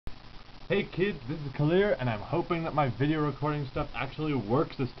Hey kids, this is Kalir, and I'm hoping that my video recording stuff actually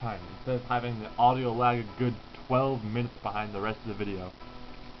works this time, instead of having the audio lag a good 12 minutes behind the rest of the video.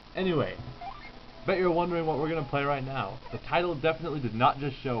 Anyway, bet you're wondering what we're going to play right now. The title definitely did not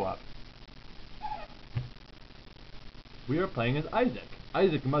just show up. We are playing as Isaac.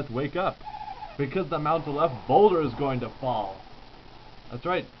 Isaac must wake up, because the Mount Aleph boulder is going to fall. That's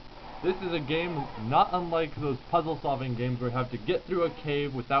right. This is a game not unlike those puzzle-solving games where you have to get through a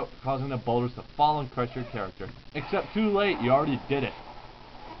cave without causing the boulders to fall and crush your character. Except too late, you already did it.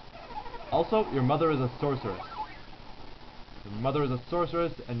 Also, your mother is a sorceress. Your mother is a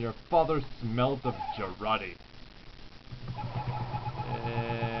sorceress, and your father smells of Jarate.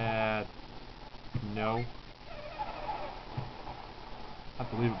 No.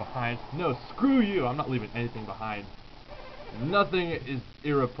 Have to leave it behind. No, screw you! I'm not leaving anything behind. Nothing is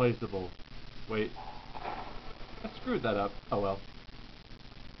irreplaceable. Wait. I screwed that up. Oh well.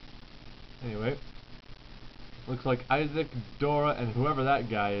 Anyway. Looks like Isaac, Dora, and whoever that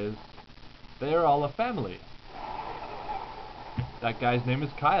guy is, they're all a family. That guy's name is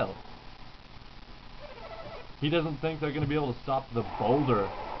Kyle. He doesn't think they're going to be able to stop the boulder.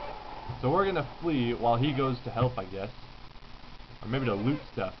 So we're going to flee while he goes to help, I guess. Or maybe to loot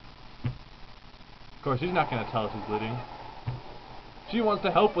stuff. Of course, he's not going to tell us he's looting. She wants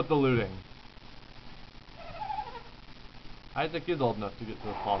to help with the looting. Isaac is old enough to get to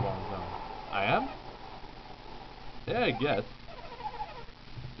the plaza on his own. I am? Yeah, I guess.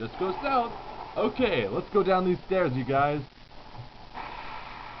 Just go south. Okay, let's go down these stairs, you guys.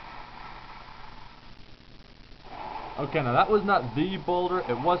 Okay, now that was not the boulder.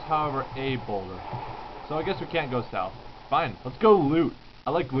 It was, however, a boulder. So I guess we can't go south. Fine, let's go loot.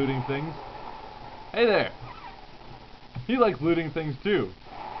 I like looting things. Hey there. He likes looting things too.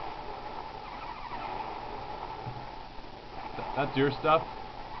 That's your stuff?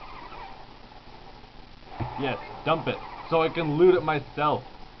 Yes, dump it, so I can loot it myself.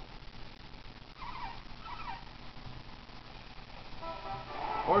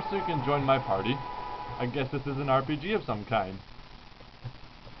 Or so you can join my party. I guess this is an RPG of some kind.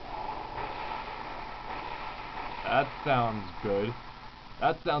 That sounds good.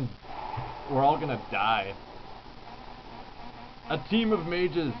 That sounds... we're all gonna die. A team of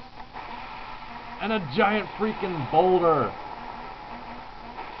mages. And a giant freaking boulder.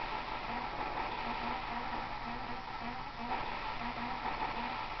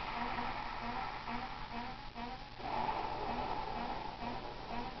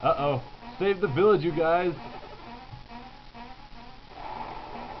 Uh-oh. Save the village, you guys.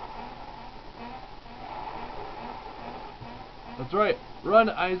 That's right. Run,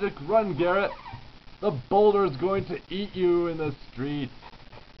 Isaac. Run, Garrett. The boulder is going to eat you in the street.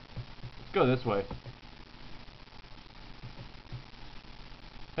 Let's go this way.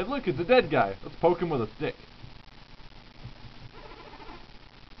 Hey, look, it's a dead guy. Let's poke him with a stick.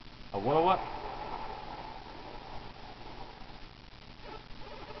 A what?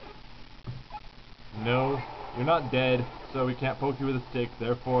 No, you're not dead, so we can't poke you with a stick,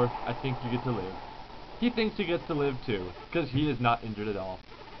 therefore, I think you get to live. He thinks he gets to live too, because he is not injured at all.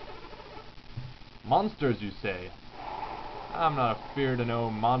 Monsters, you say? I'm not afeard of no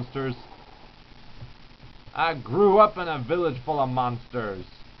monsters. I grew up in a village full of monsters.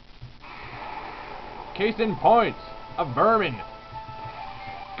 Case in point, a vermin.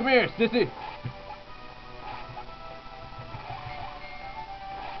 Come here, sissy.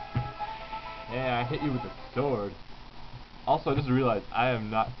 Yeah, I hit you with a sword. Also, I just realized I am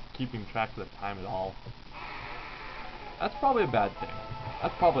not keeping track of the time at all. That's probably a bad thing.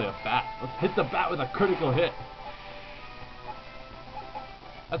 That's probably a bat. Let's hit the bat with a critical hit.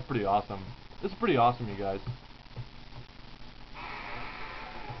 That's pretty awesome. This is pretty awesome, you guys.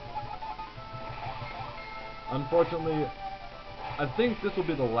 Unfortunately, I think this will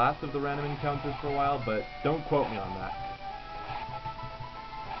be the last of the random encounters for a while, but don't quote me on that.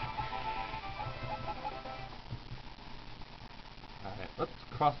 Alright, let's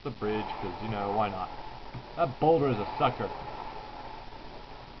cross the bridge, because, you know, why not? That boulder is a sucker.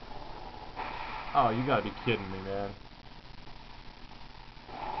 Oh, you gotta be kidding me, man.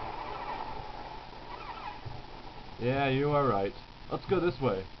 Yeah, you are right. Let's go this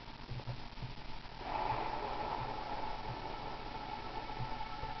way.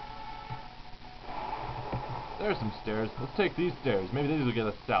 There's some stairs. Let's take these stairs. Maybe these will get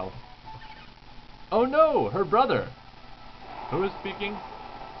us south. Oh no! Her brother! Who is speaking?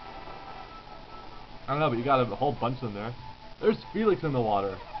 I don't know, but you got a whole bunch of them there. There's Felix in the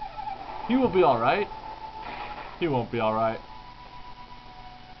water. He will be alright. He won't be alright.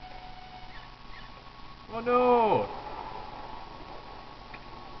 Oh no!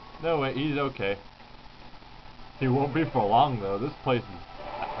 No, wait, he's okay. He won't be for long, though. This place is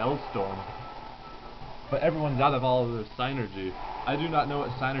a hellstorm. But everyone's out of all of their Psynergy. I do not know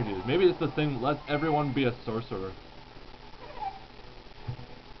what Psynergy is. Maybe it's the thing that lets everyone be a sorcerer.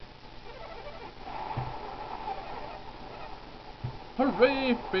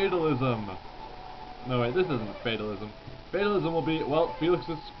 Hooray, fatalism! No, wait, this isn't fatalism. Fatalism will be, well, Felix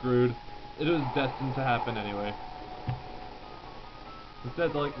is screwed. It was destined to happen anyway.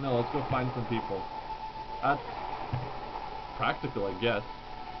 Instead, they're like, no, let's go find some people. That's practical, I guess.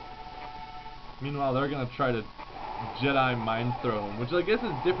 Meanwhile, they're gonna try to Jedi Mind Throw him, which I guess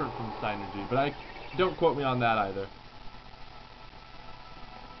is different from Psynergy, but don't quote me on that either.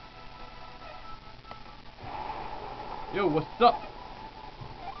 Yo, what's up?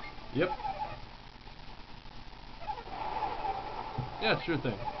 Yep. Yeah, sure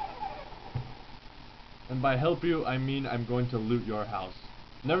thing. And by help you, I mean I'm going to loot your house.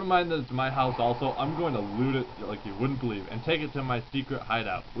 Never mind that it's my house also, I'm going to loot it like you wouldn't believe, and take it to my secret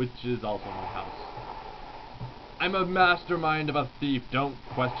hideout, which is also my house. I'm a mastermind of a thief, don't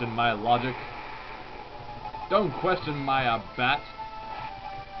question my logic. Don't question my bat.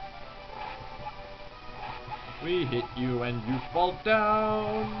 We hit you and you fall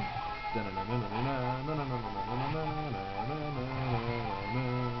down.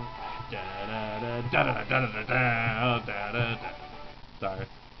 Sorry.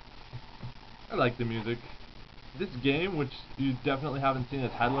 I like the music. This game, which you definitely haven't seen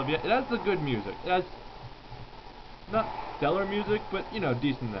its head of yet, it has the good music. It has not stellar music, but you know,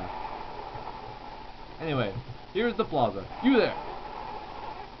 decent enough. Anyway, here's the plaza. You there?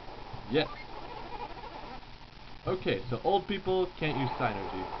 Yes. Okay, so old people can't use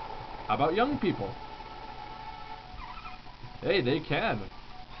Psynergy. How about young people? Hey, they can.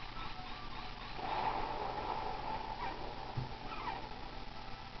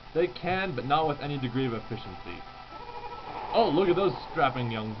 They can, but not with any degree of efficiency. Oh, look at those strapping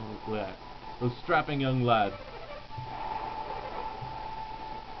young lads. Those strapping young lads.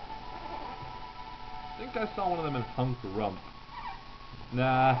 I think I saw one of them in Hunk Rump.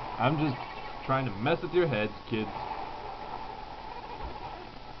 Nah, I'm just trying to mess with your heads, kids.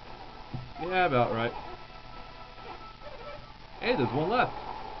 Yeah, about right. Hey, there's one left.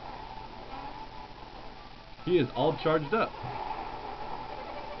 He is all charged up.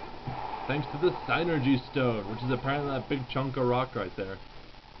 Thanks to the Psynergy Stone, which is apparently that big chunk of rock right there.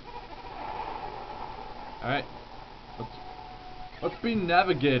 Alright. Let's be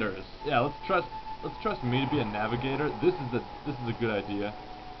navigators. Yeah, let's trust me to be a navigator. This is a good idea.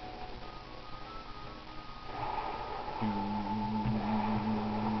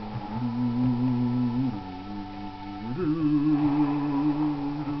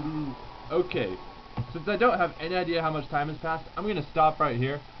 Okay, since I don't have any idea how much time has passed, I'm going to stop right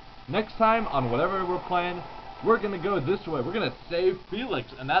here. Next time, on whatever we're playing, we're going to go this way. We're going to save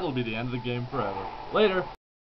Felix, and that'll be the end of the game forever. Later.